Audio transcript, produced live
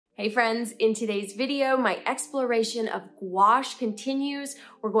Hey friends, in today's video, my exploration of gouache continues.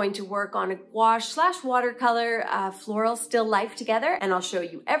 We're going to work on a gouache/watercolor floral still life together, and I'll show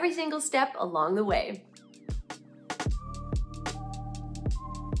you every single step along the way.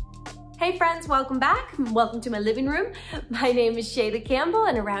 Hey friends, welcome back. Welcome to my living room. My name is Shayda Campbell,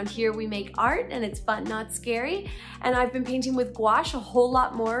 and around here we make art and it's fun, not scary. And I've been painting with gouache a whole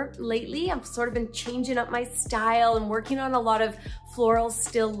lot more lately. I've sort of been changing up my style and working on a lot of floral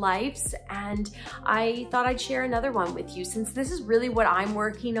still lifes, and I thought I'd share another one with you since this is really what I'm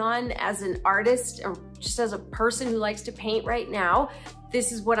working on as an artist or just as a person who likes to paint right now.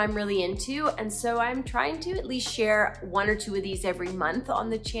 This is what I'm really into, and so I'm trying to at least share one or two of these every month on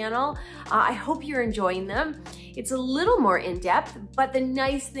the channel. I hope you're enjoying them. It's a little more in-depth, but the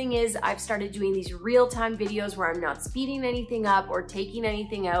nice thing is I've started doing these real-time videos where I'm not speeding anything up or taking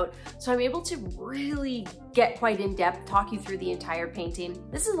anything out, so I'm able to really get quite in-depth, talk you through the entire painting.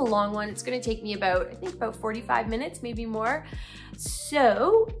 This is a long one. It's gonna take me I think about 45 minutes, maybe more.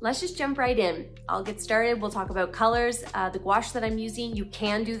 So let's just jump right in. I'll get started. We'll talk about colors, the gouache that I'm using. You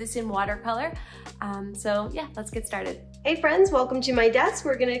can do this in watercolor. So yeah, let's get started. Hey friends, welcome to my desk.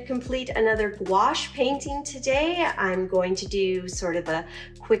 We're gonna complete another gouache painting today. I'm going to do sort of a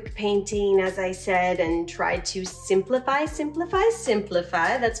quick painting, as I said, and try to simplify.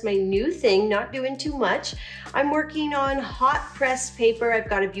 That's my new thing, not doing too much. I'm working on hot press paper. I've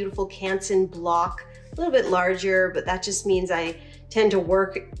got a beautiful Canson block, a little bit larger, but that just means I tend to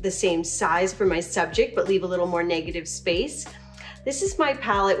work the same size for my subject, but leave a little more negative space. This is my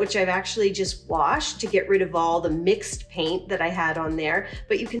palette, which I've actually just washed to get rid of all the mixed paint that I had on there.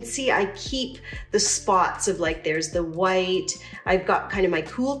 But you can see I keep the spots of, like, there's the white. I've got kind of my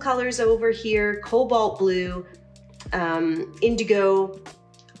cool colors over here, cobalt blue, indigo,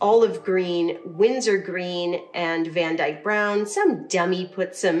 olive green, Windsor green, and Van Dyke brown. Some dummy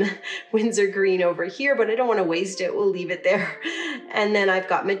put some Windsor green over here, but I don't want to waste it. We'll leave it there. And then I've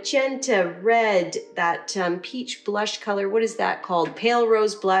got magenta, red, that peach blush color. What is that called? Pale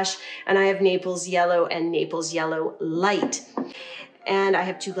rose blush. And I have Naples yellow and Naples yellow light. And I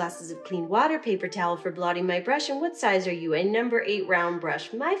have 2 glasses of clean water, paper towel for blotting my brush. And what size are you? A number 8 round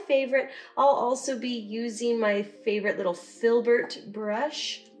brush. My favorite. I'll also be using my favorite little filbert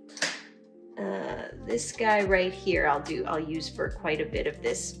brush. This guy right here I'll use for quite a bit of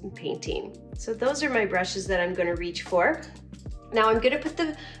this painting. So those are my brushes that I'm going to reach for. Now I'm going to put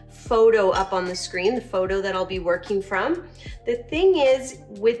the photo up on the screen, the photo that I'll be working from. The thing is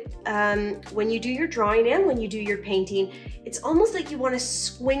with when you do your drawing and when you do your painting, it's almost like you want to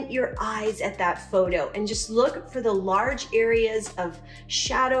squint your eyes at that photo and just look for the large areas of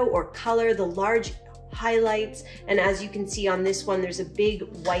shadow or color, the large highlights. And as you can see on this one, there's a big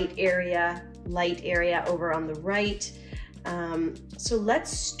white area, light area over on the right. So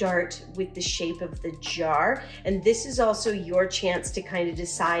let's start with the shape of the jar. And this is also your chance to kind of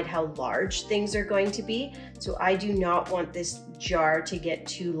decide how large things are going to be. So I do not want this jar to get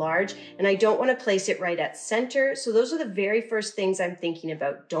too large, and I don't want to place it right at center. So those are the very first things I'm thinking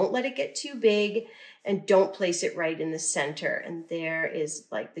about. Don't let it get too big, and don't place it right in the center. And there is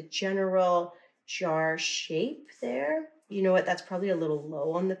like the general jar shape there. You know what, that's probably a little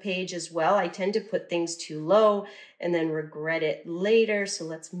low on the page as well. I tend to put things too low and then regret it later. So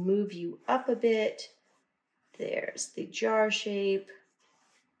let's move you up a bit. There's the jar shape.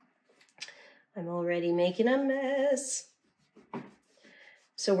 I'm already making a mess.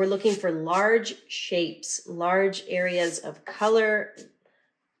 So we're looking for large shapes, large areas of color,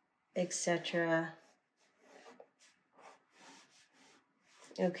 etc.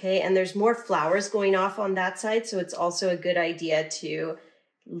 Okay, and there's more flowers going off on that side, so it's also a good idea to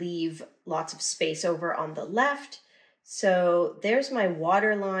leave lots of space over on the left. So there's my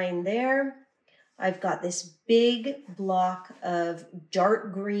water line there. I've got this big block of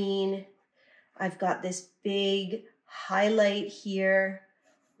dark green. I've got this big highlight here,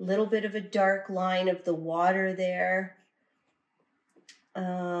 a little bit of a dark line of the water there.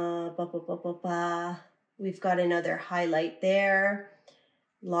 We've got another highlight there.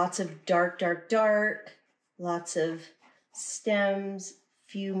 Lots of dark, lots of stems,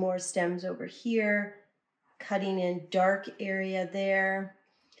 few more stems over here, cutting in dark area there,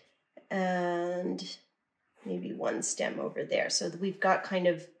 and maybe one stem over there. So we've got kind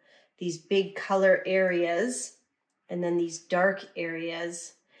of these big color areas, and then these dark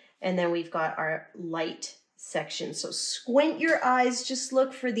areas, and then we've got our light section. So squint your eyes, just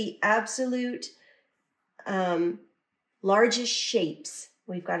look for the absolute largest shapes.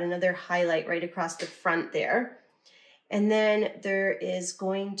 We've got another highlight right across the front there. And then there is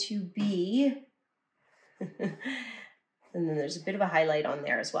going to be And then there's a bit of a highlight on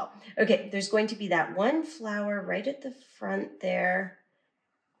there as well. Okay, there's going to be that one flower right at the front there.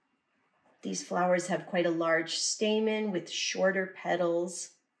 These flowers have quite a large stamen with shorter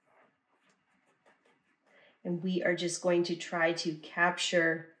petals. And we are just going to try to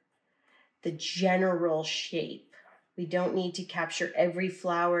capture the general shape. We don't need to capture every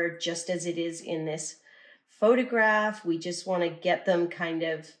flower just as it is in this photograph. We just want to get them kind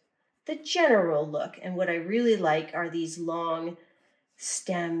of the general look. And what I really like are these long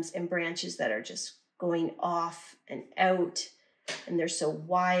stems and branches that are just going off and out, and they're so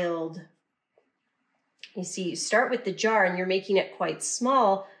wild. You see, you start with the jar and you're making it quite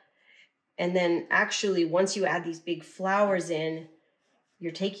small, and then actually once you add these big flowers in,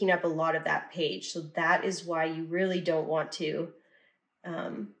 you're taking up a lot of that page. So that is why you really don't want to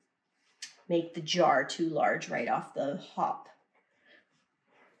make the jar too large right off the hop.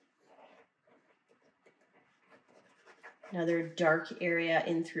 Another dark area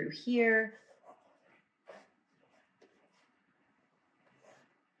in through here.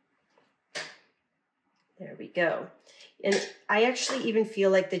 There we go. And I actually even feel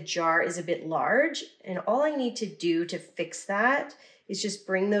like the jar is a bit large, and all I need to do to fix that is just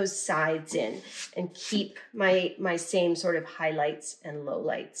bring those sides in and keep my same sort of highlights and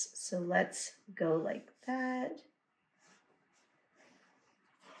lowlights. So let's go like that.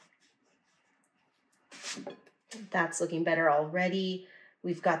 That's looking better already.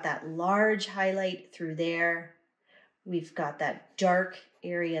 We've got that large highlight through there. We've got that dark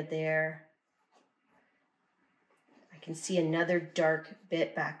area there. I can see another dark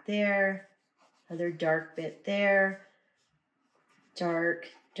bit back there, another dark bit there, dark,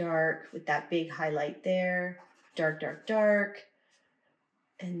 dark with that big highlight there, dark, dark, dark.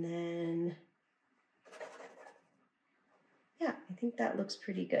 And then, yeah, I think that looks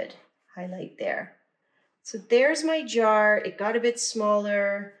pretty good. Highlight there. So there's my jar. It got a bit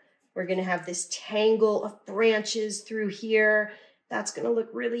smaller. We're gonna have this tangle of branches through here. That's gonna look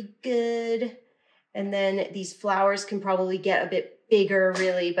really good. And then these flowers can probably get a bit bigger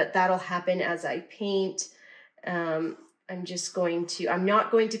really, but that'll happen as I paint. I'm not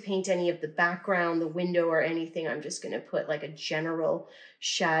going to paint any of the background, the window or anything. I'm just gonna put like a general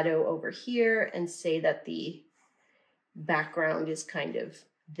shadow over here and say that the background is kind of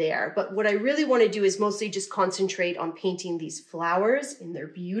there. But what I really want to do is mostly just concentrate on painting these flowers in their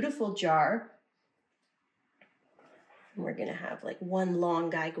beautiful jar. And we're going to have like one long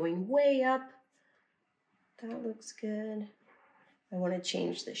guy going way up. That looks good. I want to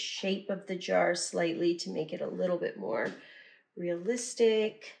change the shape of the jar slightly to make it a little bit more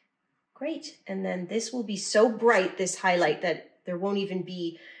realistic. Great. And then this will be so bright, this highlight, that there won't even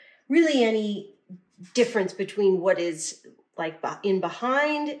be really any difference between what is like in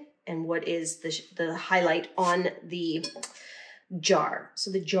behind and what is the highlight on the jar. So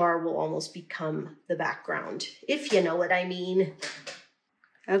the jar will almost become the background, if you know what I mean.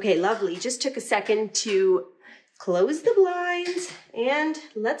 Okay, lovely. Just took a second to close the blinds and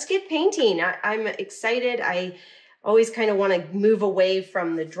let's get painting. I'm excited. I always kind of want to move away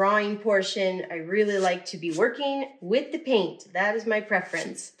from the drawing portion. I really like to be working with the paint. That is my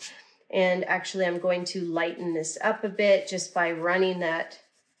preference. And actually I'm going to lighten this up a bit just by running that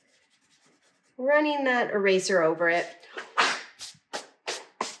eraser over it.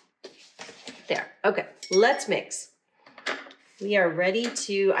 There, okay, let's mix. We are ready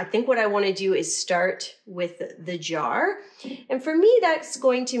to, I think what I want to do is start with the jar. And for me, that's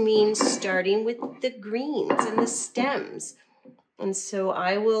going to mean starting with the greens and the stems. And so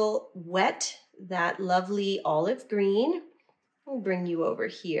I will wet that lovely olive green. I'll bring you over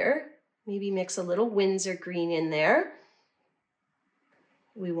here. Maybe mix a little Windsor green in there.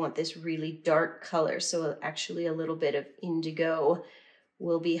 We want this really dark color, so actually a little bit of indigo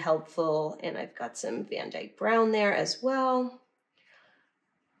will be helpful. And I've got some Van Dyke brown there as well.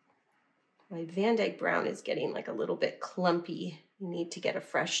 My Van Dyke brown is getting like a little bit clumpy. You need to get a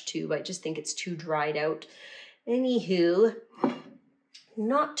fresh tube. I just think it's too dried out. Anywho,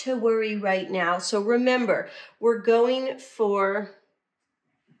 not to worry right now. So remember, we're going for,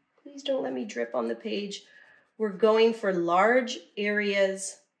 please don't let me drip on the page. We're going for large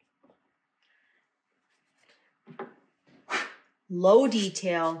areas, low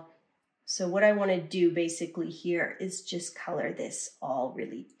detail. So what I want to do basically here is just color this all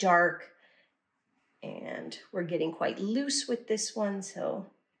really dark. And we're getting quite loose with this one, so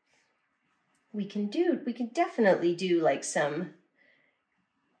we can definitely do like some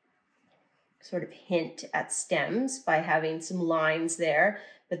sort of hint at stems by having some lines there,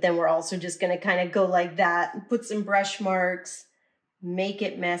 but then we're also just going to kind of go like that and put some brush marks, make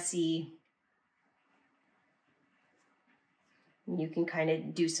it messy. You can kind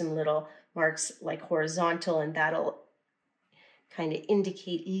of do some little marks like horizontal, and that'll kind of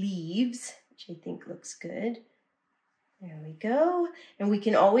indicate leaves, which I think looks good. There we go. And we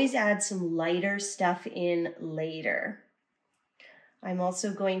can always add some lighter stuff in later. I'm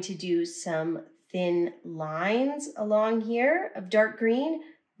also going to do some thin lines along here of dark green,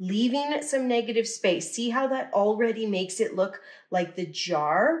 leaving some negative space. See how that already makes it look like the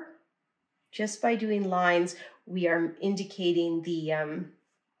jar? Just by doing lines, we are indicating the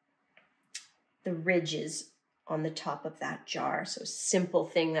ridges on the top of that jar. So simple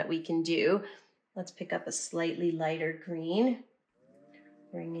thing that we can do. Let's pick up a slightly lighter green.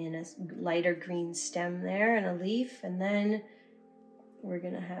 Bring in a lighter green stem there and a leaf, and then we're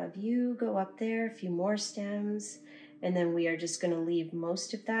gonna have you go up there, a few more stems, and then we are just gonna leave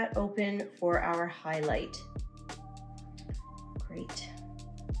most of that open for our highlight. Great.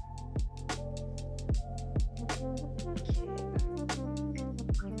 Okay.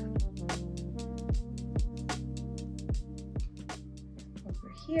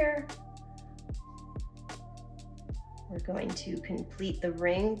 Over here, we're going to complete the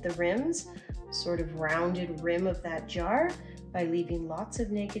rims, sort of rounded rim of that jar by leaving lots of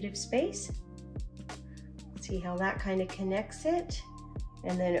negative space. See how that kind of connects it?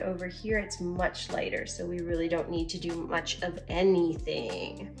 And then over here, it's much lighter, so we really don't need to do much of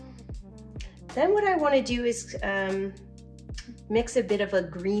anything. Then what I want to do is mix a bit of a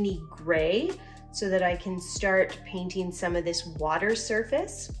greeny gray so that I can start painting some of this water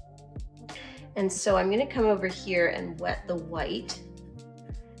surface. And so I'm going to come over here and wet the white.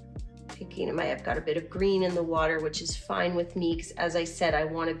 I've got a bit of green in the water, which is fine with me because, as I said, I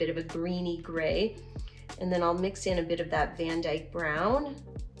want a bit of a greeny gray. And then I'll mix in a bit of that Van Dyke brown.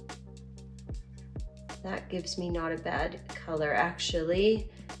 That gives me not a bad color, actually.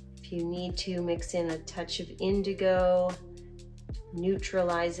 If you need to, mix in a touch of indigo,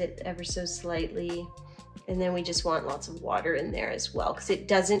 neutralize it ever so slightly. And then we just want lots of water in there as well, because it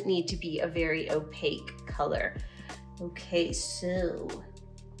doesn't need to be a very opaque color. Okay, so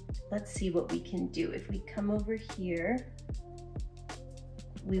let's see what we can do. If we come over here,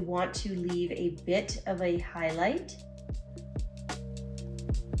 we want to leave a bit of a highlight.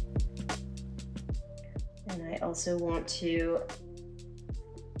 And I also want to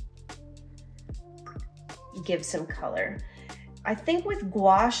give some color. I think with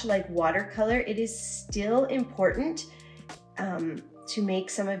gouache, like watercolor, it is still important to make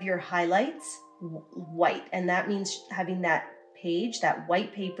some of your highlights white. And that means having that page, that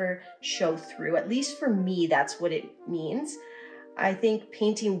white paper, show through. At least for me, that's what it means. I think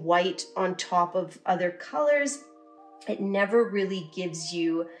painting white on top of other colors, it never really gives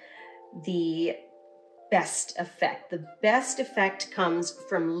you the best effect. The best effect comes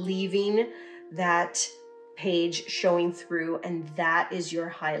from leaving that page showing through, and that is your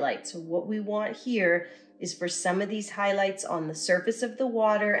highlight. So what we want here is for some of these highlights on the surface of the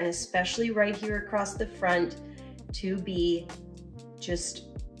water, and especially right here across the front, to be just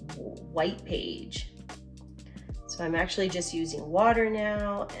white page. So I'm actually just using water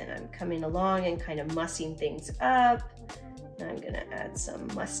now, and I'm coming along and kind of mussing things up. And I'm gonna add some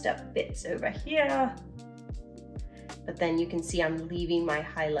mussed up bits over here. But then you can see I'm leaving my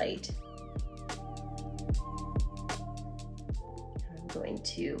highlight.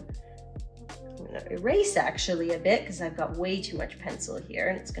 I'm gonna erase actually a bit because I've got way too much pencil here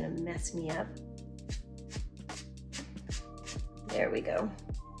and it's gonna mess me up. There we go.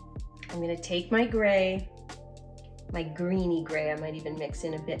 I'm gonna take my gray, my greeny gray. I might even mix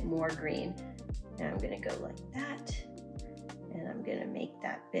in a bit more green. And I'm gonna go like that. And I'm gonna make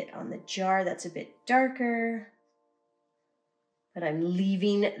that bit on the jar that's a bit darker. But I'm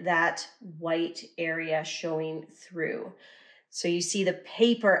leaving that white area showing through. So you see the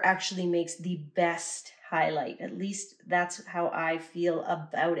paper actually makes the best highlight. At least that's how I feel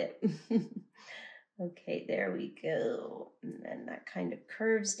about it. Okay, there we go. And then that kind of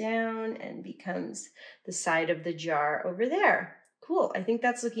curves down and becomes the side of the jar over there. Cool, I think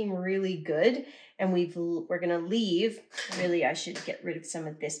that's looking really good. And we're gonna leave, really I should get rid of some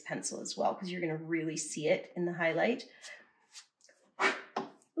of this pencil as well because you're gonna really see it in the highlight.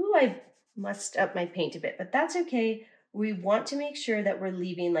 Ooh, I mussed up my paint a bit, but that's okay. We want to make sure that we're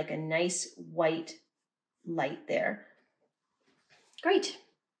leaving like a nice white light there. Great.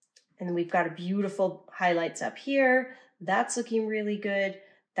 And then we've got a beautiful highlights up here. That's looking really good.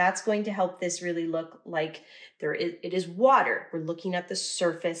 That's going to help this really look like it is water. We're looking at the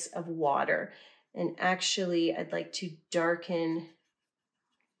surface of water. And actually, I'd like to darken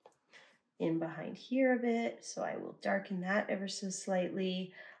in behind here a bit. So I will darken that ever so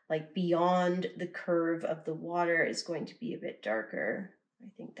slightly. like beyond the curve of the water is going to be a bit darker. I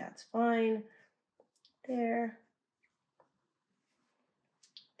think that's fine. There.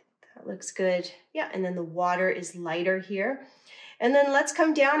 That looks good. Yeah, and then the water is lighter here. And then let's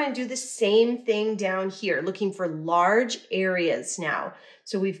come down and do the same thing down here, looking for large areas now.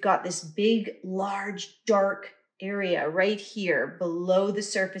 So we've got this big, large, dark area right here below the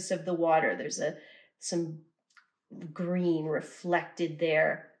surface of the water. There's some green reflected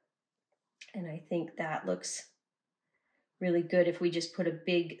there. And I think that looks really good if we just put a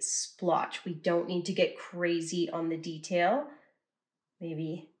big splotch. We don't need to get crazy on the detail.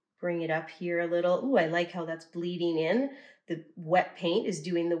 Maybe bring it up here a little. Ooh, I like how that's bleeding in. The wet paint is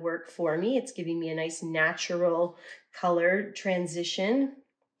doing the work for me. It's giving me a nice natural color transition.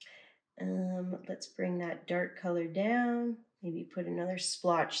 Let's bring that dark color down. Maybe put another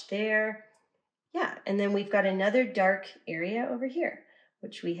splotch there. Yeah, and then we've got another dark area over here,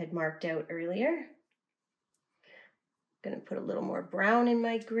 which we had marked out earlier. I'm gonna put a little more brown in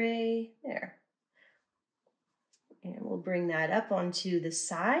my gray, there. And we'll bring that up onto the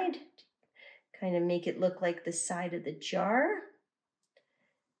side, kind of make it look like the side of the jar.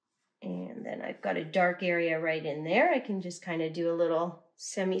 And then I've got a dark area right in there. I can just kind of do a little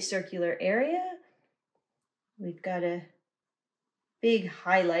semicircular area. We've got a big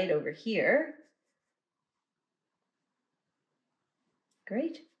highlight over here.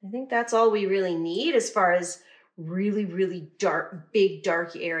 Great. I think that's all we really need as far as really, really dark, big,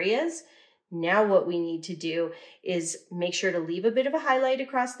 dark areas. Now what we need to do is make sure to leave a bit of a highlight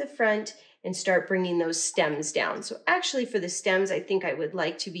across the front and start bringing those stems down. So actually for the stems, I think I would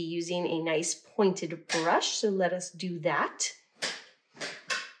like to be using a nice pointed brush. So let us do that.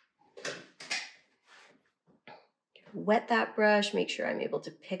 Wet that brush, make sure I'm able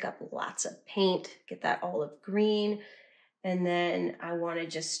to pick up lots of paint, get that olive green. And then I want to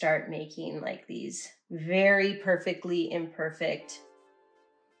just start making like these very perfectly imperfect.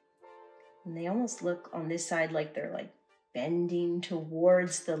 And they almost look on this side like they're like bending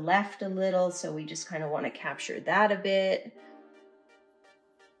towards the left a little. So we just kind of want to capture that a bit.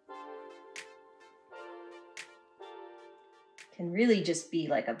 Can really just be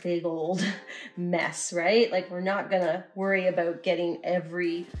like a big old mess, right? Like we're not gonna worry about getting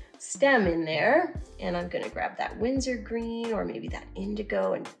every stem in there. And I'm gonna grab that Windsor green or maybe that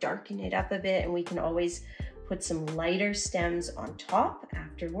indigo and darken it up a bit. And we can always put some lighter stems on top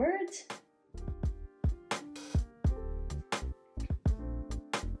afterwards.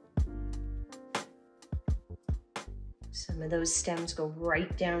 Some of those stems go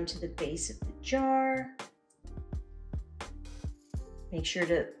right down to the base of the jar. Make sure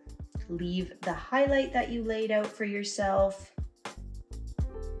to leave the highlight that you laid out for yourself.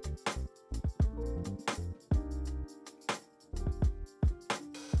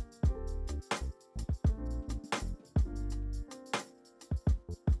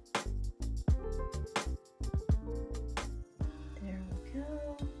 There we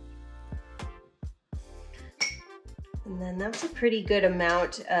go. And then that's a pretty good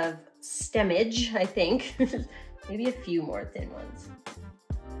amount of stemmage, I think. Maybe a few more thin ones.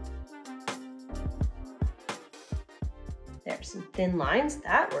 There's some thin lines,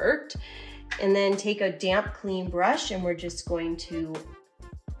 that worked. And then take a damp, clean brush and we're just going to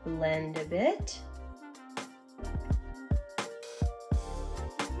blend a bit.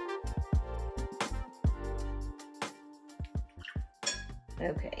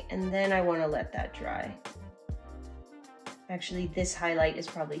 Okay, and then I want to let that dry. Actually, this highlight is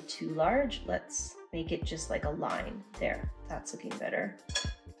probably too large. Let's make it just like a line. There, that's looking better.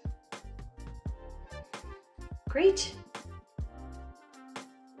 Great.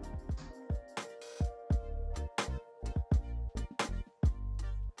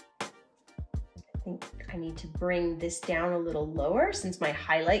 I think I need to bring this down a little lower since my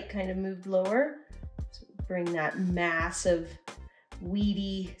highlight kind of moved lower. So bring that mass of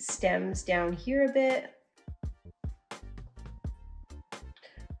weedy stems down here a bit.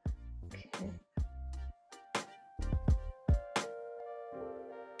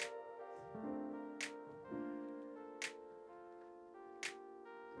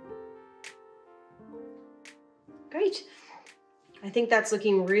 Great. I think that's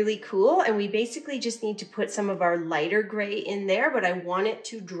looking really cool. And we basically just need to put some of our lighter gray in there, but I want it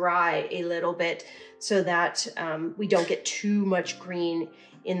to dry a little bit so that we don't get too much green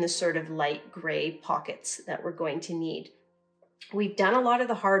in the sort of light gray pockets that we're going to need. We've done a lot of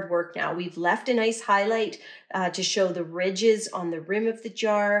the hard work now. We've left a nice highlight to show the ridges on the rim of the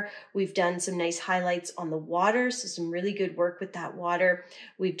jar. We've done some nice highlights on the water, so some really good work with that water.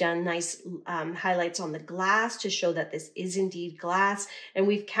 We've done nice highlights on the glass to show that this is indeed glass. And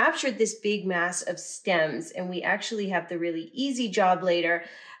we've captured this big mass of stems, and we actually have the really easy job later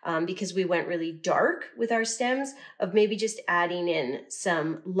because we went really dark with our stems of maybe just adding in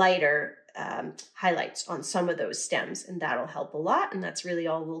some lighter highlights on some of those stems, and that'll help a lot. And that's really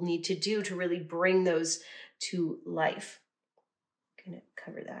all we'll need to do to really bring those to life. I'm gonna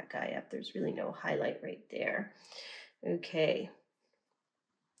cover that guy up. There's really no highlight right there. Okay.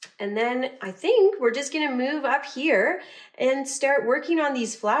 And then I think we're just gonna move up here and start working on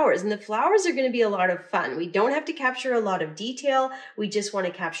these flowers. And the flowers are gonna be a lot of fun. We don't have to capture a lot of detail. We just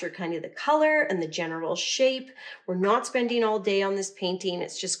wanna capture kind of the color and the general shape. We're not spending all day on this painting.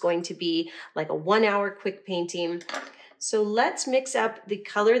 It's just going to be like a 1 hour quick painting. So let's mix up the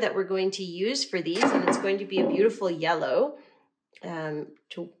color that we're going to use for these. And it's going to be a beautiful yellow,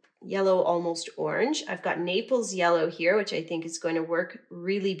 yellow almost orange. I've got Naples yellow here, which I think is going to work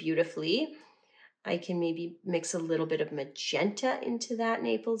really beautifully. I can maybe mix a little bit of magenta into that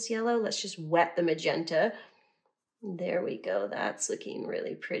Naples yellow. Let's just wet the magenta. There we go. That's looking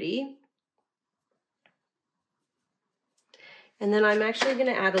really pretty. And then I'm actually going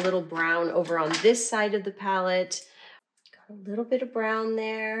to add a little brown over on this side of the palette. Got a little bit of brown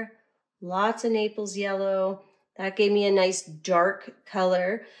there. Lots of Naples yellow. That gave me a nice dark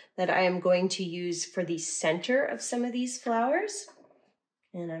color that I am going to use for the center of some of these flowers.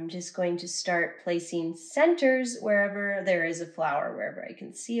 And I'm just going to start placing centers wherever there is a flower, wherever I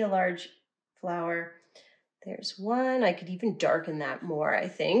can see a large flower. There's one. I could even darken that more, I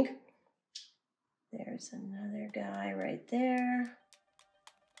think. There's another guy right there.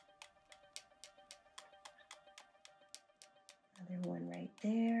 Another one right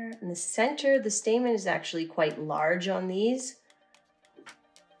there. In the center, the stamen is actually quite large on these.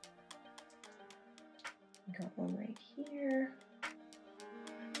 Got one right here.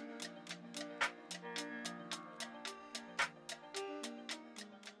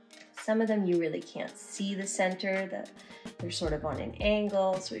 Some of them you really can't see the center, that they're sort of on an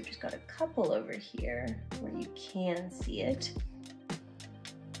angle. So we've just got a couple over here where you can see it.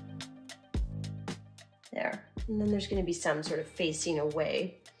 There. And then there's going to be some sort of facing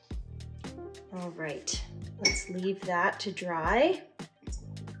away. All right, let's leave that to dry.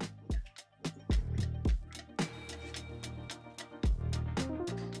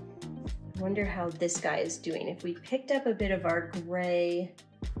 I wonder how this guy is doing. If we picked up a bit of our gray,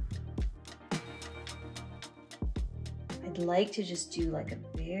 I'd like to just do like a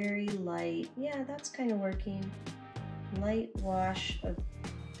very light, yeah, that's kind of working. Light wash of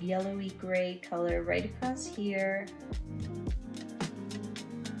yellowy gray color right across here.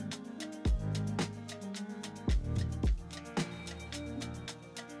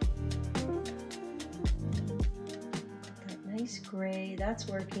 That nice gray, that's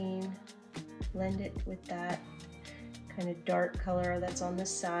working. Blend it with that kind of dark color that's on the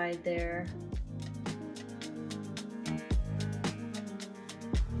side there.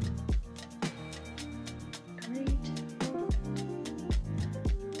 Great.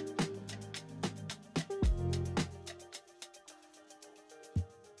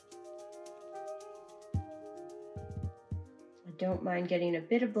 I don't mind getting a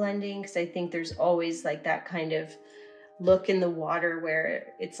bit of blending because I think there's always like that kind of look in the water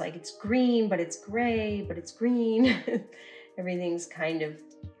where it's like it's green, but it's gray, but it's green. Everything's kind of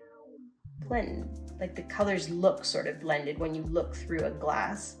blended, like the colors look sort of blended when you look through a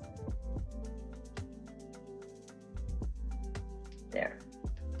glass. There.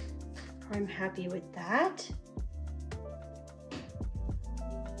 I'm happy with that.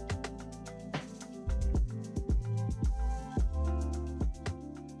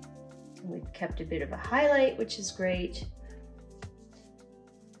 We've kept a bit of a highlight, which is great.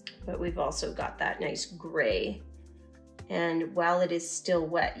 But we've also got that nice gray. And while it is still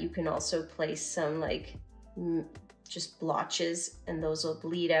wet, you can also place some like just blotches, and those will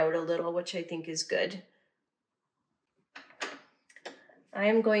bleed out a little, which I think is good. I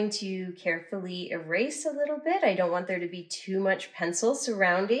am going to carefully erase a little bit. I don't want there to be too much pencil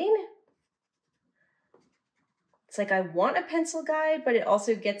surrounding. It's like I want a pencil guide, but it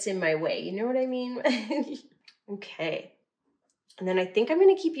also gets in my way. You know what I mean? Okay. And then I think I'm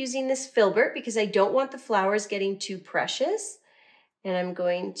going to keep using this filbert because I don't want the flowers getting too precious. And I'm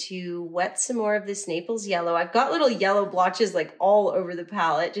going to wet some more of this Naples yellow. I've got little yellow blotches like all over the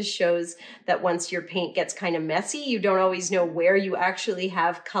palette. Just shows that once your paint gets kind of messy, you don't always know where you actually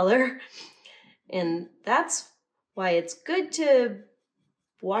have color. And that's why it's good to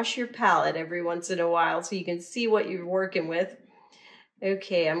wash your palette every once in a while so you can see what you're working with.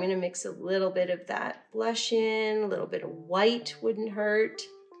 Okay, I'm gonna mix a little bit of that blush in, a little bit of white wouldn't hurt.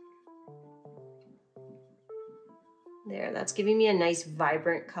 There, that's giving me a nice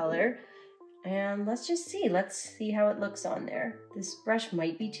vibrant color. And let's see how it looks on there. This brush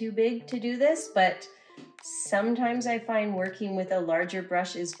might be too big to do this, but sometimes I find working with a larger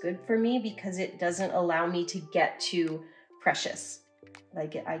brush is good for me because it doesn't allow me to get too precious.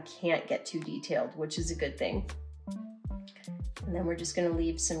 Like I can't get too detailed, which is a good thing. And then we're just gonna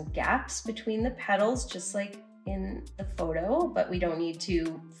leave some gaps between the petals, just like in the photo, but we don't need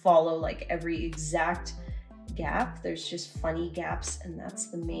to follow like every exact gap. There's just funny gaps, and that's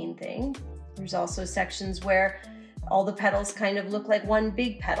the main thing. There's also sections where all the petals kind of look like one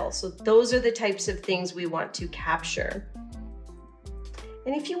big petal. So those are the types of things we want to capture.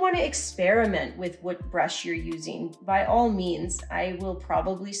 And if you want to experiment with what brush you're using, by all means, I will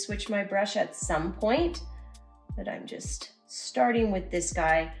probably switch my brush at some point, but I'm just starting with this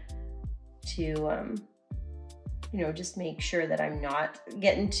guy to, you know, just make sure that I'm not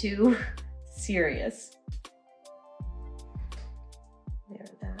getting too serious. There,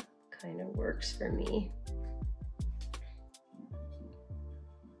 that kind of works for me.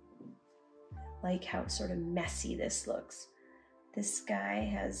 Like how sort of messy this looks. This guy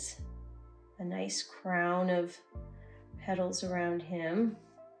has a nice crown of petals around him.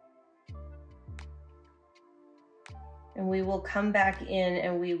 And we will come back in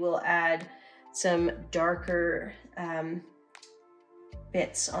and we will add some darker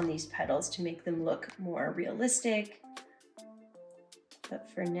bits on these petals to make them look more realistic.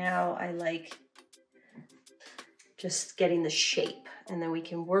 But for now, I like just getting the shape, and then we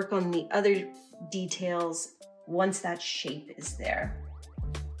can work on the other details once that shape is there.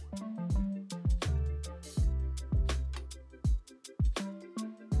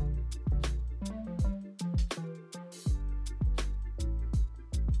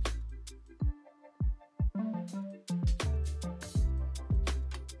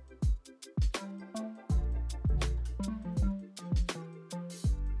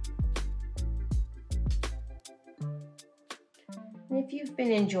 And if you've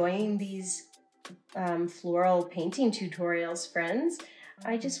been enjoying these floral painting tutorials, friends,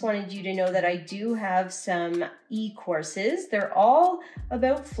 I just wanted you to know that I do have some e-courses. They're all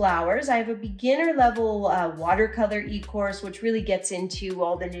about flowers. I have a beginner level watercolor e-course, which really gets into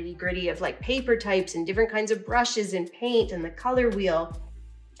all the nitty gritty of like paper types and different kinds of brushes and paint and the color wheel.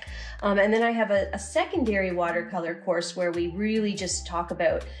 And then I have a secondary watercolor course where we really just talk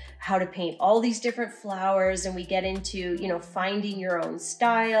about how to paint all these different flowers, and we get into, you know, finding your own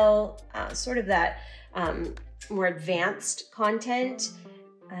style, sort of that more advanced content.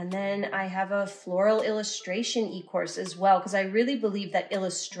 And then I have a floral illustration e-course as well, because I really believe that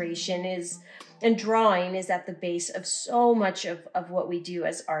illustration is, and drawing is at the base of so much of what we do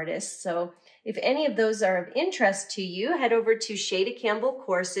as artists. So if any of those are of interest to you, head over to Shayda Campbell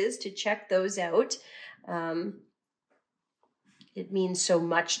courses to check those out. It means so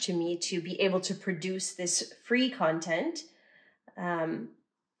much to me to be able to produce this free content. But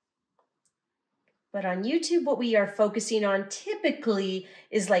on YouTube, what we are focusing on typically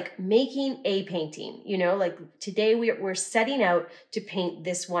is like making a painting, you know, like today we're setting out to paint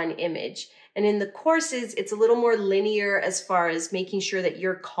this one image. And in the courses, it's a little more linear as far as making sure that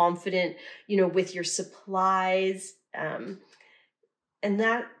you're confident, you know, with your supplies. And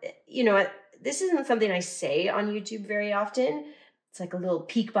that, you know, this isn't something I say on YouTube very often. It's like a little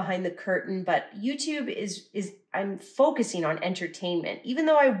peek behind the curtain, but YouTube is I'm focusing on entertainment. Even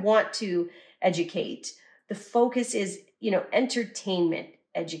though I want to educate, the focus is, you know, entertainment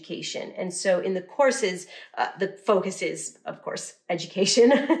education. And so in the courses, the focus is, of course, education,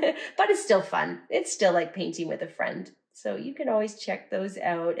 but it's still fun. It's still like painting with a friend. So you can always check those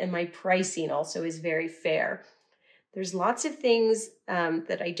out. And my pricing also is very fair. There's lots of things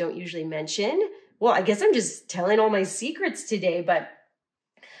that I don't usually mention. Well, I guess I'm just telling all my secrets today, but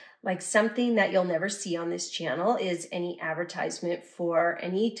like something that you'll never see on this channel is any advertisement for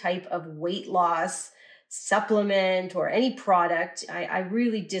any type of weight loss supplement or any product. I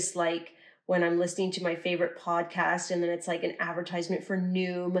really dislike when I'm listening to my favorite podcast and then it's like an advertisement for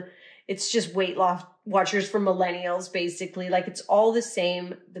Noom. It's just Weight Loss Watchers for millennials, basically. Like it's all the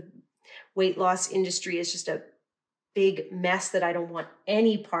same. The weight loss industry is just a big mess that I don't want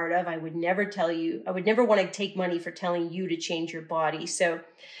any part of. I would never tell you, I would never want to take money for telling you to change your body. So,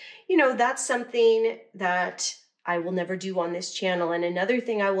 you know, that's something that I will never do on this channel. And another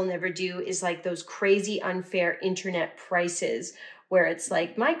thing I will never do is like those crazy unfair internet prices where it's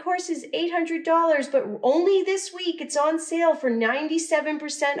like, my course is $800, but only this week it's on sale for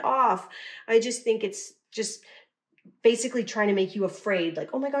 97% off. I just think it's just basically trying to make you afraid,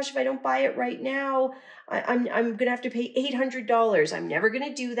 like, oh my gosh, if I don't buy it right now, I'm gonna have to pay $800. I'm never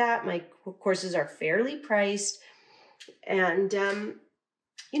gonna do that. My courses are fairly priced, and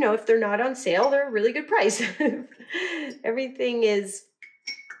you know, if they're not on sale, they're a really good price. Everything is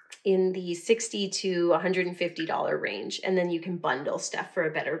in the $60 to $150 range, and then you can bundle stuff for a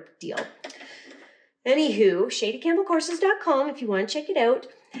better deal. Anywho, ShaydaCampbellCourses.com if you want to check it out.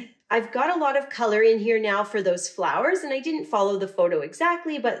 I've got a lot of color in here now for those flowers, and I didn't follow the photo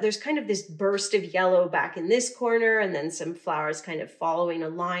exactly, but there's kind of this burst of yellow back in this corner, and then some flowers kind of following a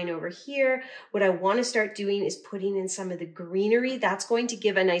line over here. What I want to start doing is putting in some of the greenery. That's going to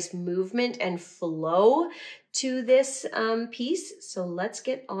give a nice movement and flow to this piece. So let's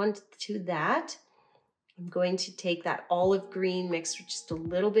get on to that. I'm going to take that olive green mixed with just a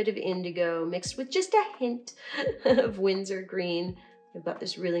little bit of indigo, mixed with just a hint of Windsor green. I've got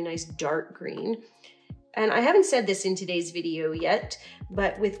this really nice dark green. And I haven't said this in today's video yet,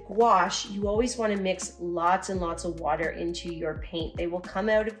 but with gouache, you always want to mix lots and lots of water into your paint. They will come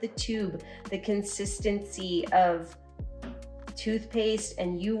out of the tube, the consistency of toothpaste,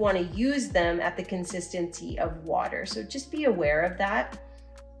 and you want to use them at the consistency of water. So just be aware of that.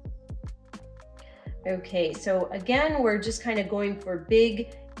 Okay, so again, we're just kind of going for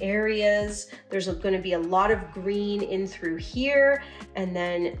big areas. There's going to be a lot of green in through here, and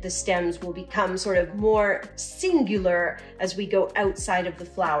then the stems will become sort of more singular as we go outside of the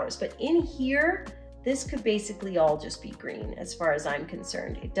flowers. But in here, this could basically all just be green as far as I'm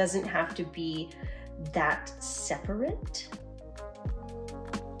concerned. It doesn't have to be that separate.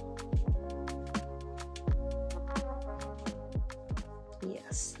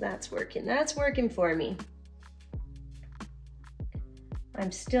 Yes, that's working for me.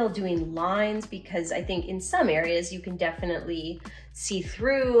 I'm still doing lines because I think in some areas you can definitely see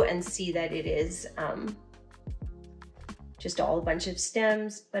through and see that it is just all a bunch of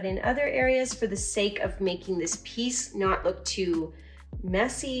stems. But in other areas, for the sake of making this piece not look too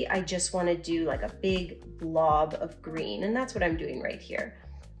messy, I just want to do like a big blob of green, and that's what I'm doing right here.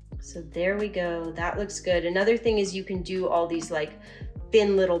 So there we go, that looks good. Another thing is you can do all these like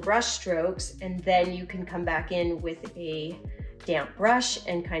thin little brush strokes, and then you can come back in with a damp brush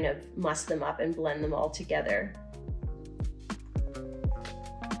and kind of muss them up and blend them all together.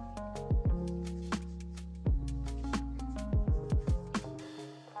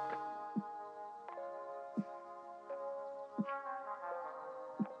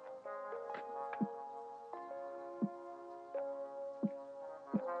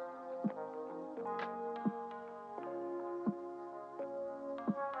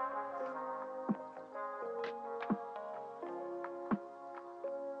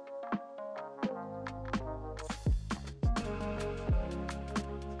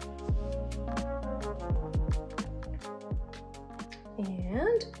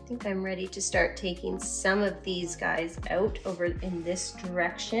 And I think I'm ready to start taking some of these guys out over in this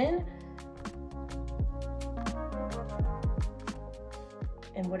direction.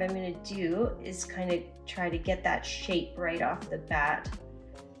 And what I'm going to do is kind of try to get that shape right off the bat.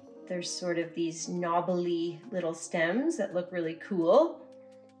 There's sort of these knobbly little stems that look really cool.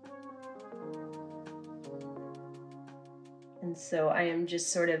 And so I am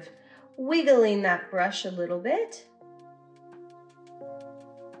just sort of wiggling that brush a little bit.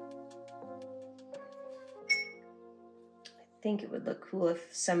 I think it would look cool if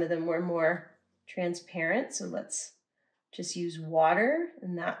some of them were more transparent. So let's just use water,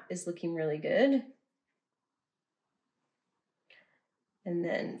 and that is looking really good. And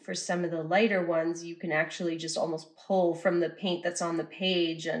then for some of the lighter ones, you can actually just almost pull from the paint that's on the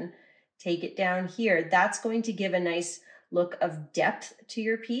page and take it down here. That's going to give a nice look of depth to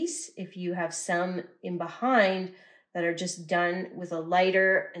your piece. If you have some in behind that are just done with a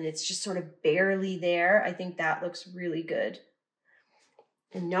lighter and it's just sort of barely there, I think that looks really good.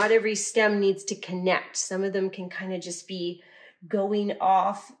 And not every stem needs to connect. Some of them can kind of just be going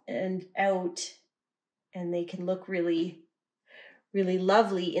off and out, and they can look really, really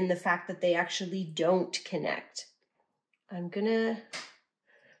lovely in the fact that they actually don't connect. I'm gonna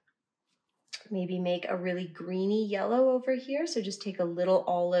maybe make a really greeny yellow over here. So just take a little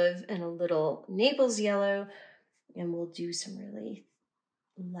olive and a little Naples yellow, and we'll do some really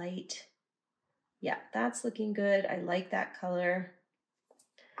light. Yeah, that's looking good. I like that color.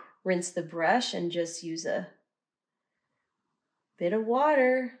 Rinse the brush and just use a bit of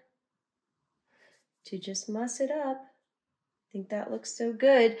water to just muss it up. think that looks so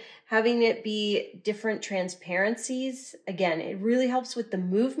good. Having it be different transparencies, again, it really helps with the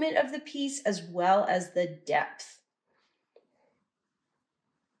movement of the piece as well as the depth.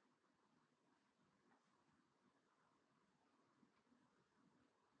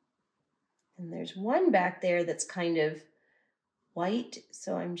 And there's one back there that's kind of white,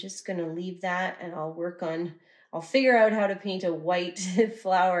 so I'm just gonna leave that and I'll figure out how to paint a white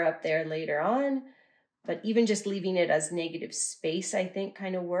flower up there later on. But even just leaving it as negative space, I think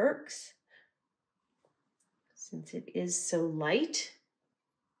kind of works, since it is so light.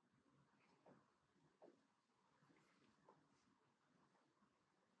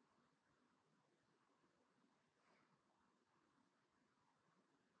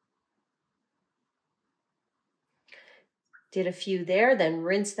 Did a few there, then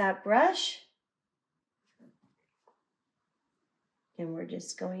rinse that brush. And we're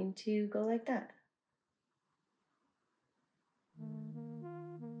just going to go like that.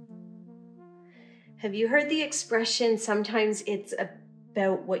 Have you heard the expression, sometimes it's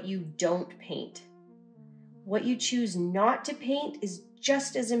about what you don't paint? What you choose not to paint is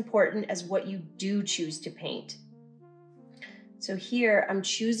just as important as what you do choose to paint. So here I'm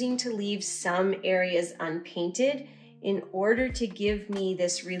choosing to leave some areas unpainted in order to give me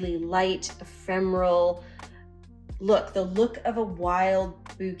this really light, ephemeral look, the look of a wild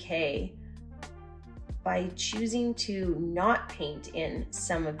bouquet. By choosing to not paint in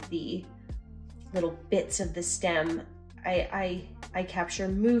some of the little bits of the stem, I capture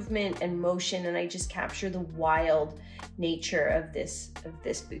movement and motion, and I just capture the wild nature of this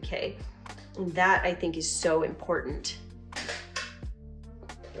bouquet. And that, I think, is so important.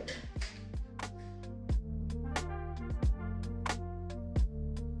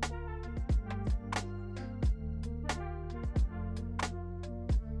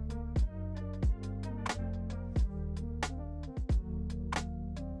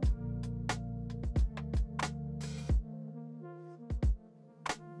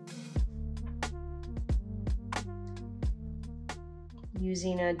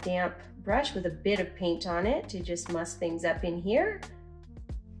 Using a damp brush with a bit of paint on it to just muss things up in here.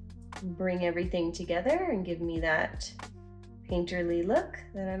 Bring everything together and give me that painterly look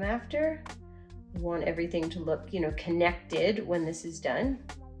that I'm after. I want everything to look, you know, connected when this is done.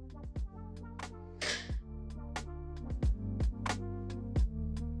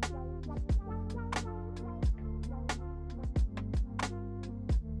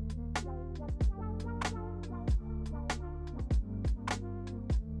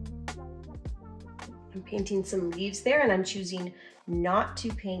 I'm painting some leaves there, and I'm choosing not to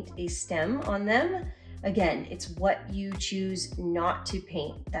paint a stem on them. Again, it's what you choose not to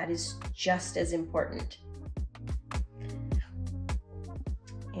paint. That is just as important.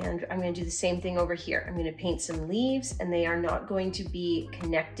 And I'm going to do the same thing over here. I'm going to paint some leaves, and they are not going to be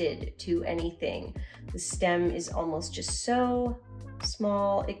connected to anything. The stem is almost just so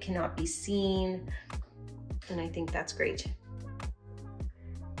small, it cannot be seen. And I think that's great.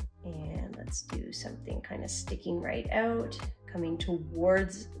 And let's do something kind of sticking right out, coming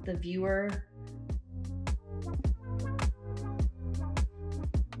towards the viewer.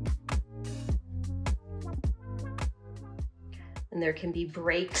 And there can be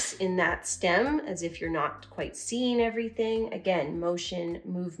breaks in that stem as if you're not quite seeing everything. Again, motion,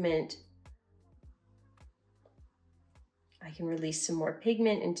 movement. I can release some more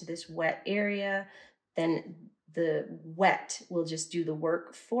pigment into this wet area. Then the wet will just do the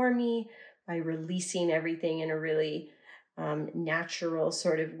work for me by releasing everything in a really natural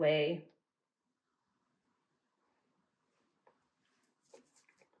sort of way.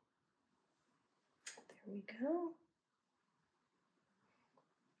 There we go.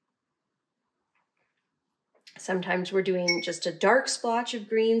 Sometimes we're doing just a dark splotch of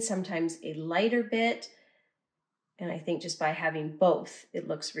green, sometimes a lighter bit. And I think just by having both, it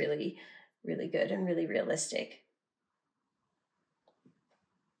looks really, really good and really realistic.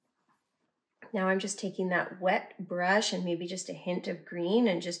 Now I'm just taking that wet brush and maybe just a hint of green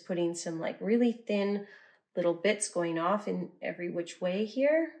and just putting some like really thin little bits going off in every which way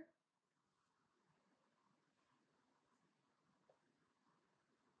here.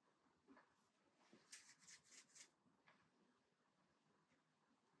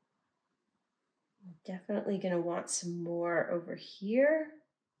 Definitely going to want some more over here.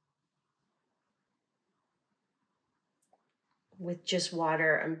 With just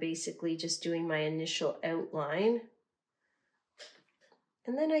water, I'm basically just doing my initial outline.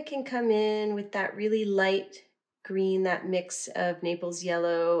 And then I can come in with that really light green, that mix of Naples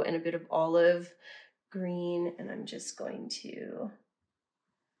yellow and a bit of olive green. And I'm just going to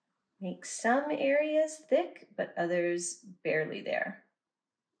Make some areas thick, but others barely there.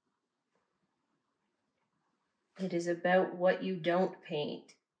 It is about what you don't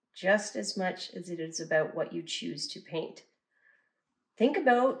paint, just as much as it is about what you choose to paint. Think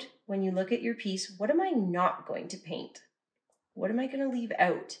about when you look at your piece, what am I not going to paint? What am I going to leave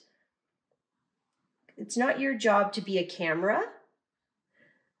out? It's not your job to be a camera.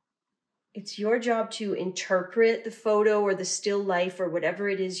 It's your job to interpret the photo or the still life or whatever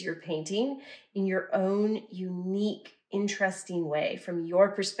it is you're painting in your own unique, interesting way from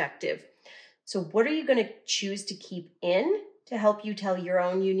your perspective. So what are you going to choose to keep in to help you tell your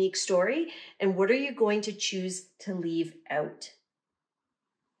own unique story? And what are you going to choose to leave out?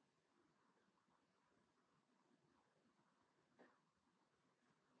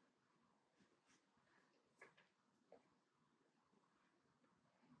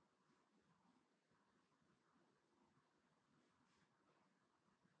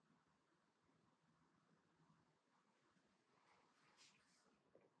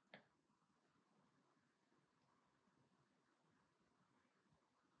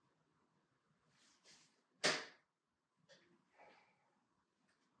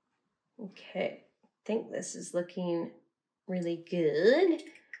 Okay, I think this is looking really good.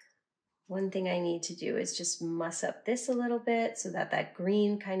 One thing I need to do is just muss up this a little bit so that that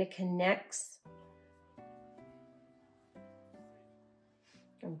green kind of connects.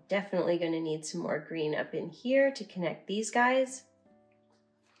 I'm definitely going to need some more green up in here to connect these guys.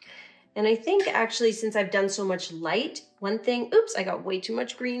 And I think actually, since I've done so much light, one thing, oops, I got way too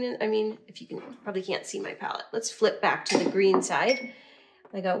much green in, if you can, probably can't see my palette. Let's flip back to the green side.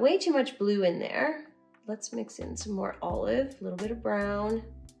 I got way too much blue in there. Let's mix in some more olive, a little bit of brown.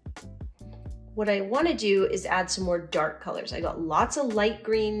 What I want to do is add some more dark colors. I got lots of light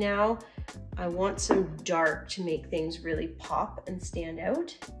green now. I want some dark to make things really pop and stand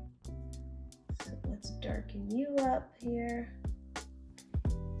out. So let's darken you up here.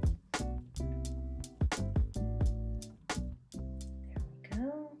 There we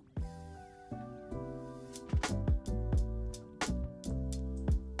go.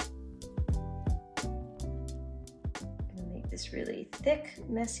 This really thick,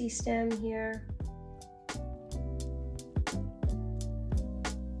 messy stem here.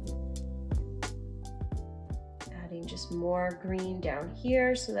 Adding just more green down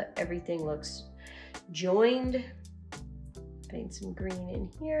here so that everything looks joined. Adding some green in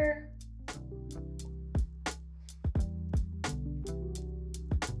here.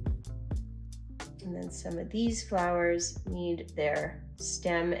 And then some of these flowers need their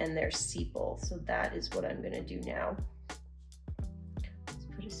stem and their sepal. So that is what I'm gonna do now.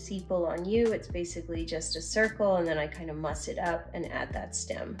 Sepal on you, it's basically just a circle, and then I kind of muss it up and add that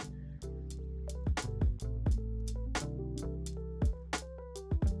stem.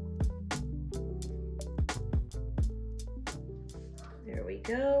 There we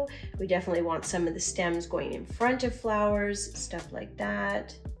go. We definitely want some of the stems going in front of flowers, stuff like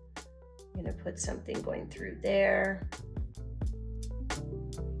that. I'm gonna put something going through there.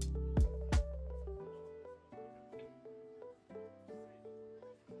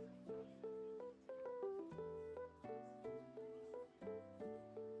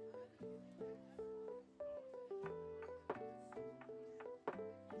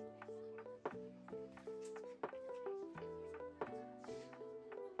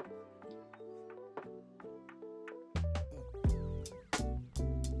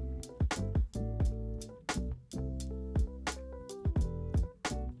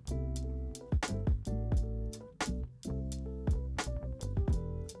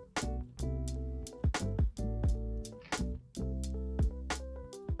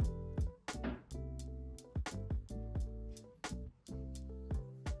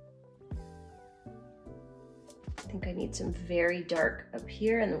 I think I need some very dark up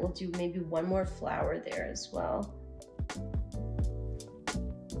here, and then we'll do maybe one more flower there as well.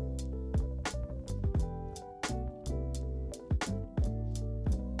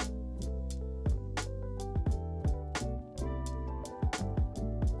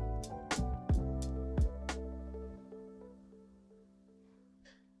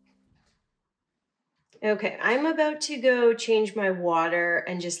 Okay, I'm about to go change my water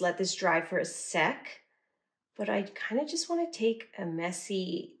and just let this dry for a sec. But I kind of just want to take a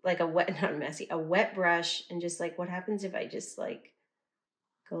messy, like a wet, not messy, a wet brush, and just like, what happens if I just like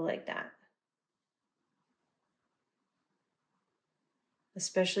go like that?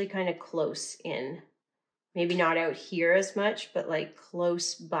 Especially kind of close in. Maybe not out here as much, but like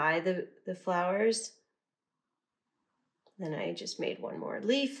close by the flowers. Then I just made one more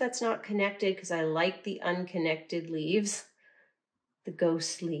leaf that's not connected because I like the unconnected leaves. the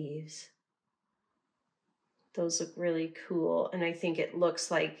ghost leaves. Those look really cool. And I think it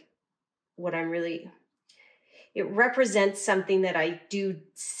looks like what it represents something that I do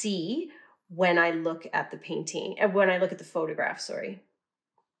see when I look at the painting, and when I look at the photograph, sorry.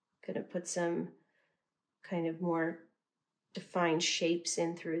 Gonna put some kind of more defined shapes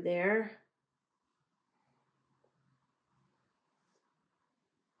in through there.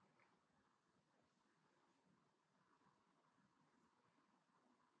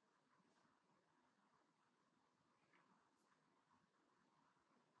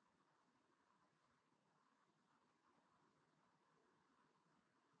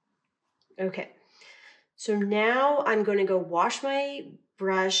 Okay, so now I'm going to go wash my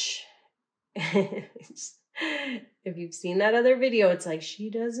brush. If you've seen that other video, it's like, she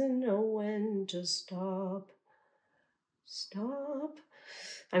doesn't know when to stop. Stop.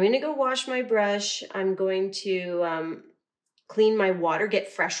 I'm going to go wash my brush. I'm going to clean my water,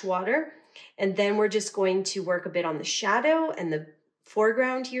 get fresh water. And then we're just going to work a bit on the shadow and the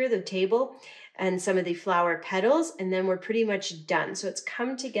foreground here, the table, and some of the flower petals. And then we're pretty much done. So it's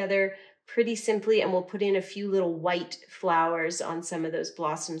come together pretty simply, and we'll put in a few little white flowers on some of those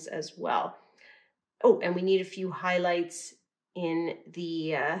blossoms as well. Oh, and we need a few highlights in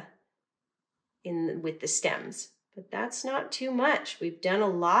the with the stems, but that's not too much. We've done a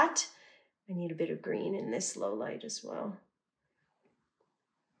lot. I need a bit of green in this low light as well.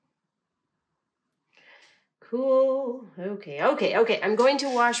 Cool. Okay. I'm going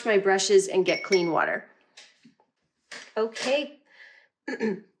to wash my brushes and get clean water. Okay.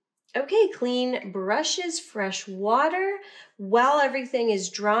 Okay, clean brushes, fresh water. While everything is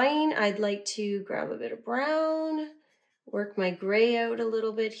drying, I'd like to grab a bit of brown, work my gray out a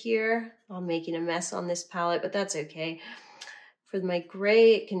little bit here. I'm making a mess on this palette, but that's okay. For my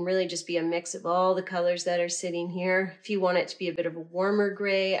gray, it can really just be a mix of all the colors that are sitting here. If you want it to be a bit of a warmer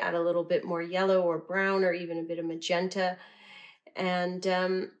gray, add a little bit more yellow or brown or even a bit of magenta. And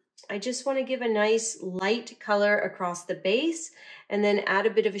I just want to give a nice light color across the base and then add a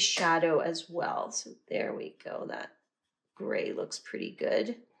bit of a shadow as well. So there we go. That gray looks pretty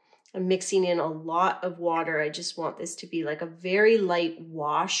good. I'm mixing in a lot of water. I just want this to be like a very light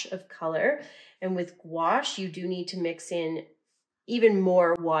wash of color. And with gouache, you do need to mix in even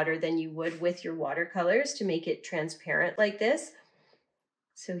more water than you would with your watercolors to make it transparent like this.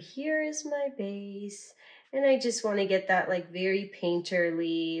 So here is my base. And I just want to get that like very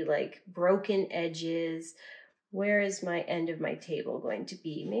painterly, like broken edges. Where is my end of my table going to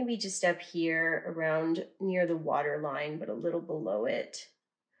be? Maybe just up here around near the water line, but a little below it.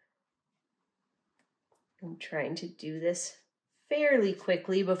 I'm trying to do this fairly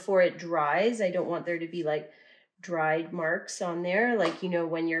quickly before it dries. I don't want there to be like dried marks on there. Like, you know,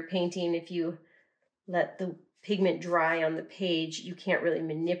 when you're painting, if you let the pigment dry on the page, you can't really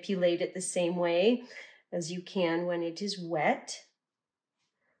manipulate it the same way as you can when it is wet.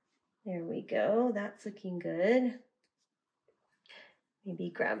 There we go. That's looking good.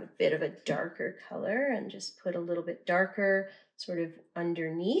 Maybe grab a bit of a darker color and just put a little bit darker sort of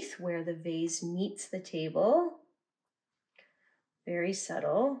underneath where the vase meets the table. Very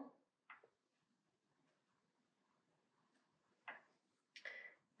subtle.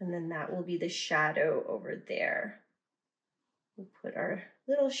 And then that will be the shadow over there. We'll put our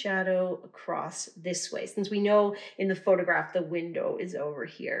little shadow across this way, since we know in the photograph the window is over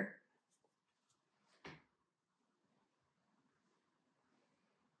here.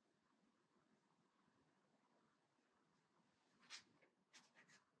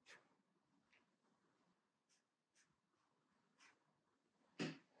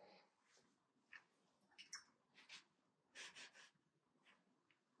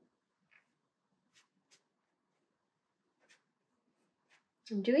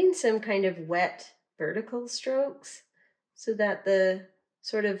 I'm doing some kind of wet vertical strokes so that the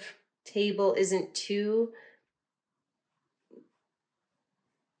sort of table isn't too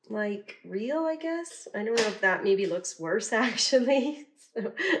like real, I guess. I don't know if that maybe looks worse actually.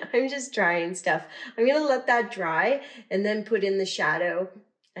 So I'm just drying stuff. I'm gonna let that dry and then put in the shadow,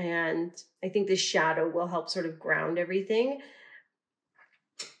 and I think the shadow will help sort of ground everything.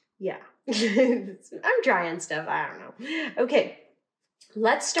 Yeah, I'm drying stuff, I don't know. Okay,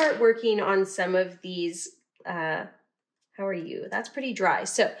 let's start working on some of these. How are you? That's pretty dry.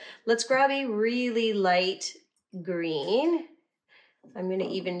 So let's grab a really light green. I'm going to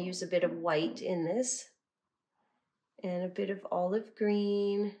even use a bit of white in this, and a bit of olive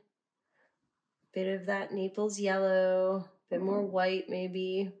green, a bit of that Naples yellow, a bit more white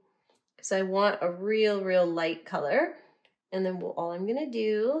maybe, because I want a real light color. And then all I'm going to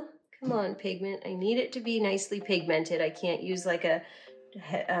do, Come on, pigment. I need it to be nicely pigmented. I can't use like a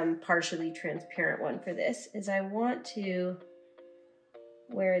partially transparent one for this, is I want to,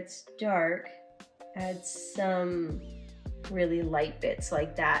 where it's dark, add some really light bits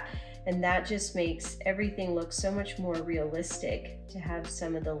like that. And that just makes everything look so much more realistic to have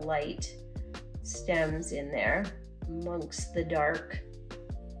some of the light stems in there amongst the dark.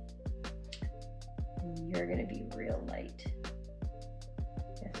 And you're gonna be real light.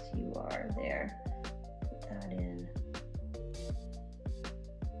 Yes, you are there. Put that in.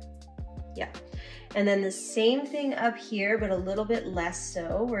 Yeah. And then the same thing up here, but a little bit less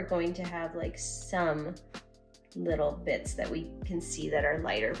so. We're going to have like some little bits that we can see that are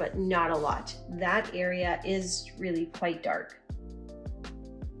lighter, but not a lot. That area is really quite dark.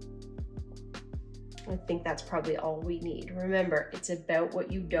 I think that's probably all we need. Remember, it's about what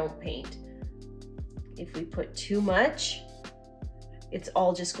you don't paint. If we put too much, it's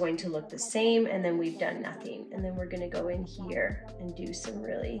all just going to look the same, and then we've done nothing. And then we're gonna go in here and do some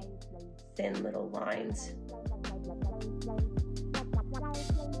really thin little lines.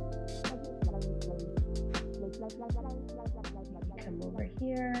 Come over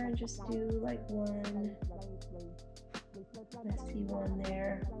here and just do like one messy one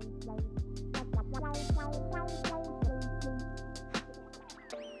there.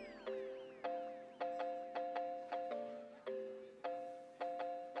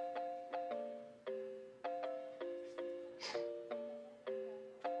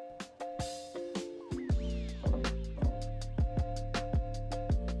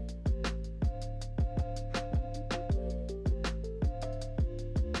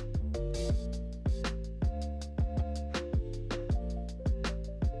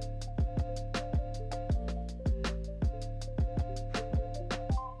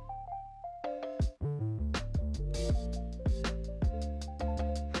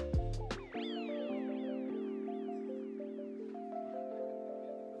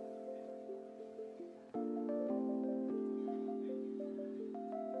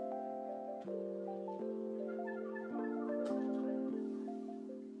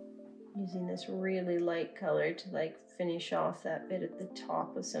 Using this really light color to like finish off that bit at the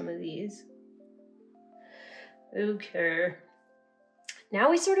top of some of these. Okay.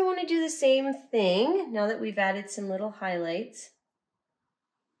 Now we sort of want to do the same thing now that we've added some little highlights.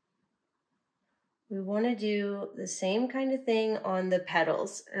 We want to do the same kind of thing on the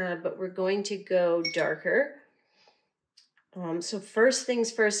petals, but we're going to go darker. So first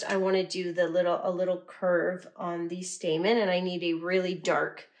things first, I want to do a little curve on the stamen, and I need a really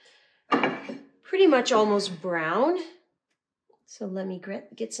dark, pretty much almost brown. So let me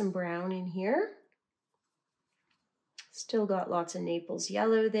get some brown in here. Still got lots of Naples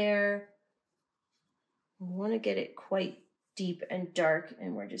yellow there. I want to get it quite deep and dark,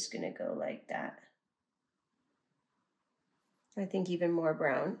 and we're just going to go like that. I think even more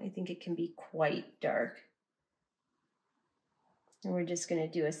brown. I think it can be quite dark. And we're just going to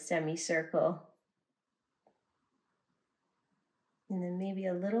do a semicircle. And then maybe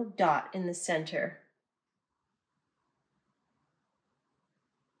a little dot in the center.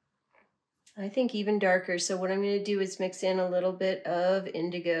 I think even darker. So what I'm going to do is mix in a little bit of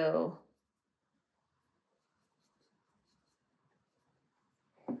indigo.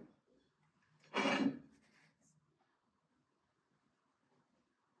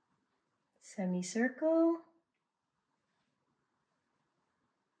 Semicircle.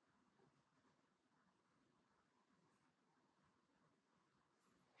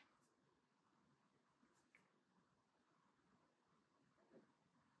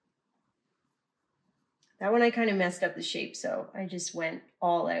 That one I kind of messed up the shape, so I just went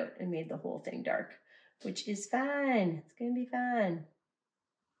all out and made the whole thing dark, which is fine. It's gonna be fine.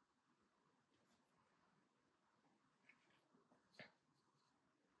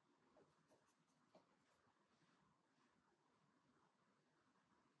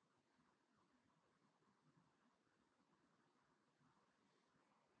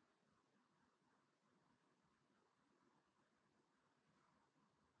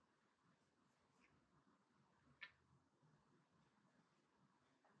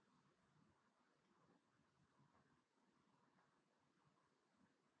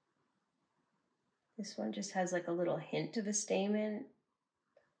 This one just has like a little hint of a stamen.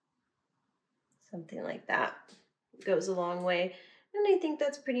 Something like that. It goes a long way. And I think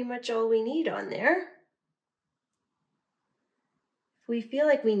that's pretty much all we need on there. If we feel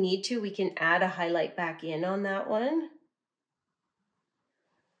like we need to, we can add a highlight back in on that one.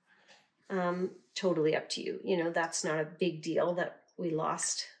 Totally up to you. You know, that's not a big deal that we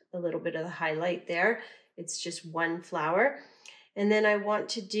lost a little bit of the highlight there. It's just one flower. And then I want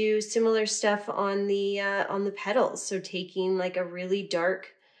to do similar stuff on the petals. So taking like a really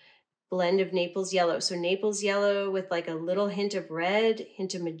dark blend of Naples yellow. So Naples yellow with like a little hint of red,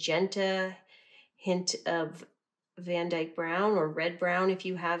 hint of magenta, hint of Van Dyke brown or red brown if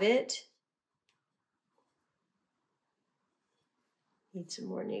you have it. Need some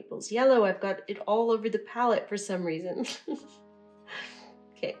more Naples yellow. I've got it all over the palette for some reason.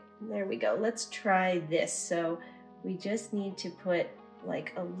 Okay, there we go. Let's try this. So we just need to put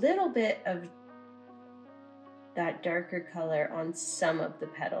like a little bit of that darker color on some of the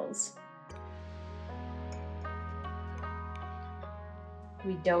petals.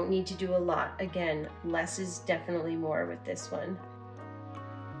 We don't need to do a lot. Again, less is definitely more with this one.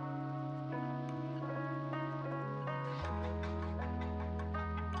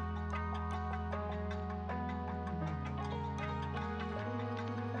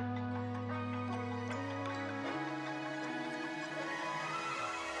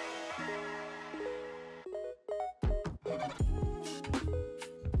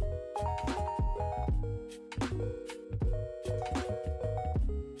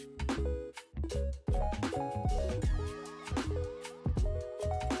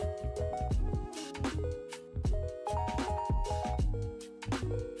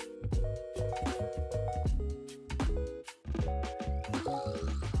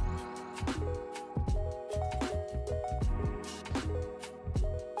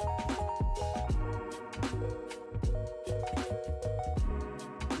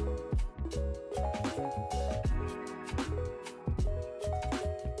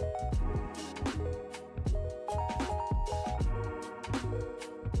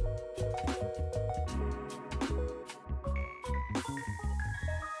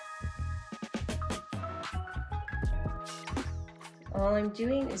 All I'm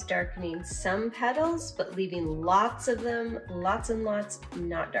doing is darkening some petals, but leaving lots of them, lots and lots,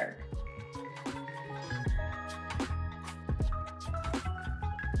 not dark.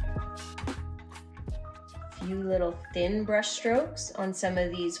 Few little thin brush strokes on some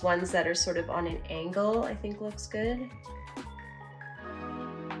of these ones that are sort of on an angle, I think looks good.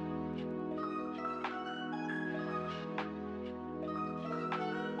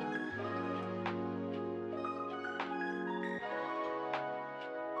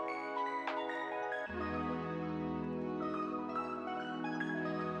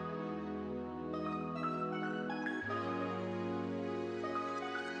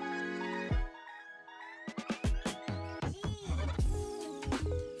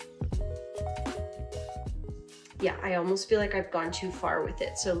 Yeah, I almost feel like I've gone too far with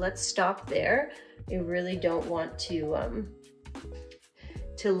it. So let's stop there. I really don't want to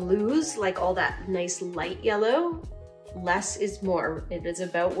lose like all that nice light yellow. Less is more. It is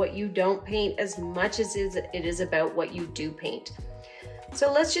about what you don't paint as much as it is about what you do paint.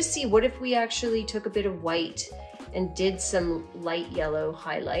 So let's just see, what if we actually took a bit of white and did some light yellow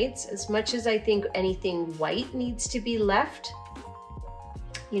highlights? As much as I think anything white needs to be left,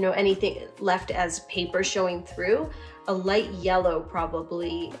 you know, anything left as paper showing through, a light yellow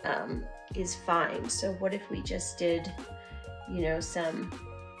probably is fine. So what if we just did, you know, some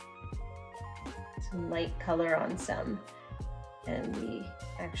light color on some, and we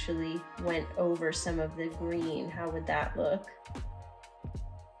actually went over some of the green? How would that look?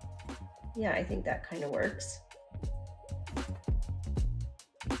 Yeah, I think that kind of works.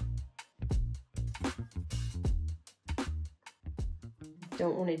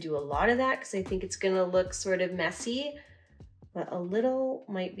 Don't want to do a lot of that because I think it's going to look sort of messy, but a little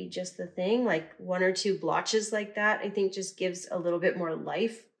might be just the thing. Like 1 or 2 blotches like that, I think just gives a little bit more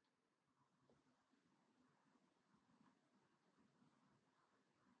life.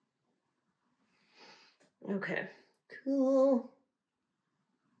 Okay, cool.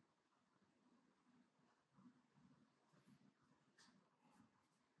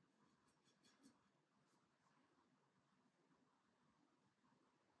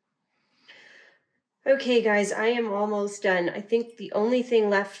 Okay guys, I am almost done. I think the only thing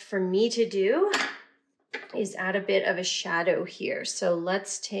left for me to do is add a bit of a shadow here. So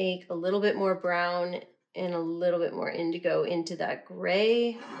let's take a little bit more brown and a little bit more indigo into that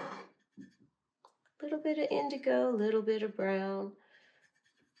gray. A little bit of indigo, a little bit of brown.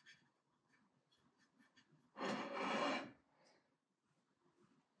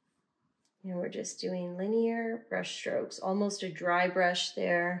 And we're just doing linear brush strokes, almost a dry brush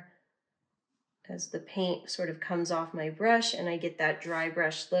there, as the paint sort of comes off my brush and I get that dry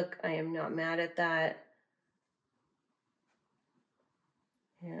brush look. I am not mad at that.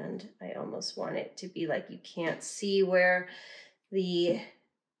 And I almost want it to be like you can't see where the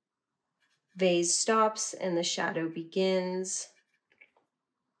vase stops and the shadow begins.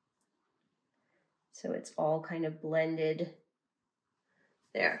 So it's all kind of blended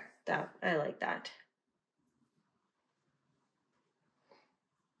there. I like that.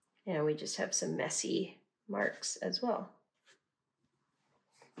 And we just have some messy marks as well.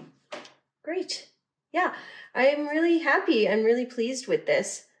 Great. Yeah, I'm really happy and really pleased with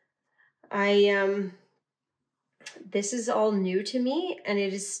this. This is all new to me, and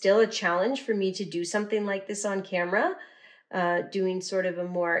it is still a challenge for me to do something like this on camera, doing sort of a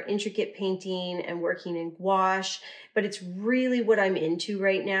more intricate painting and working in gouache, but it's really what I'm into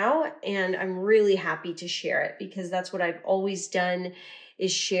right now, and I'm really happy to share it because that's what I've always done,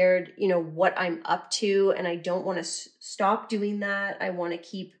 is shared, you know, what I'm up to, and I don't want to stop doing that. I want to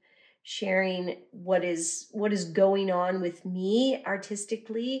keep sharing what is going on with me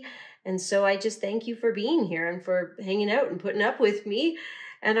artistically. And so I just thank you for being here and for hanging out and putting up with me.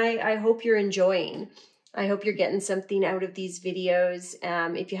 And I hope you're enjoying. I hope you're getting something out of these videos.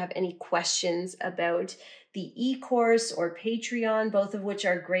 If you have any questions about the e-course or Patreon, both of which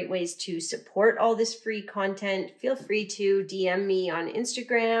are great ways to support all this free content, feel free to DM me on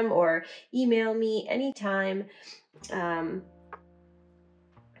Instagram or email me anytime. I'm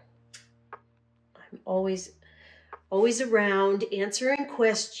always around answering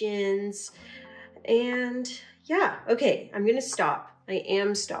questions. And yeah, okay, I'm gonna stop. I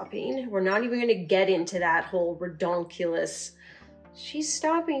am stopping. We're not even gonna get into that whole redonkulous, she's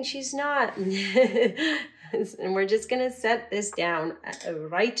stopping, she's not. And we're just gonna set this down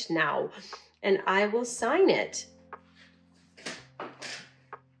right now, and I will sign it.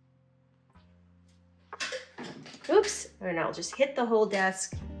 Oops, and I'll just hit the whole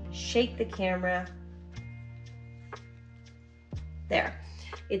desk, shake the camera. There,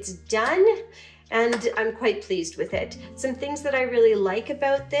 it's done, and I'm quite pleased with it. Some things that I really like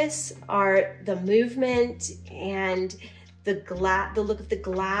about this are the movement and the look of the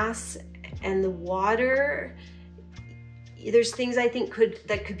glass and the water. There's things I think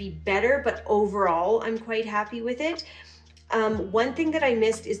that could be better, but overall I'm quite happy with it. One thing that I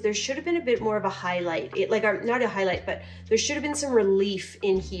missed is there should have been a bit more of a highlight. Not a highlight, but there should have been some relief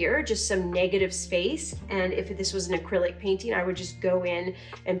in here, just some negative space. And if this was an acrylic painting, I would just go in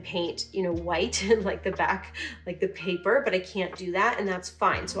and paint, you know, white like the back, like the paper, but I can't do that, and that's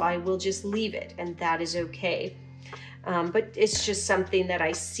fine. So I will just leave it, and that is okay. But it's just something that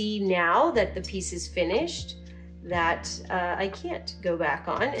I see now that the piece is finished that I can't go back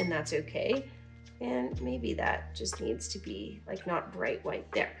on, and that's okay. And maybe that just needs to be like not bright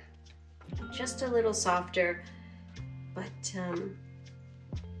white there. Just a little softer, but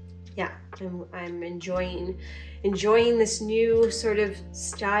yeah, I'm enjoying this new sort of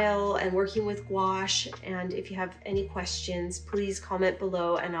style and working with gouache. And if you have any questions, please comment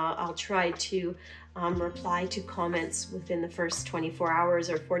below, and I'll try to reply to comments within the first 24 hours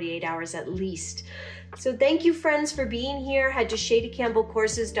or 48 hours at least. So thank you, friends, for being here. Head to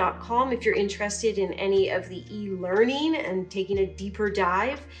shaydacampbellcourses.com if you're interested in any of the e-learning and taking a deeper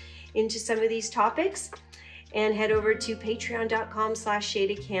dive into some of these topics. And head over to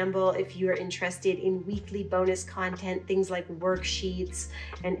patreon.com/ShaydaCampbell if you're interested in weekly bonus content, things like worksheets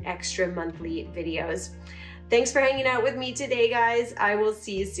and extra monthly videos. Thanks for hanging out with me today, guys. I will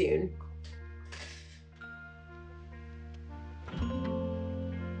see you soon.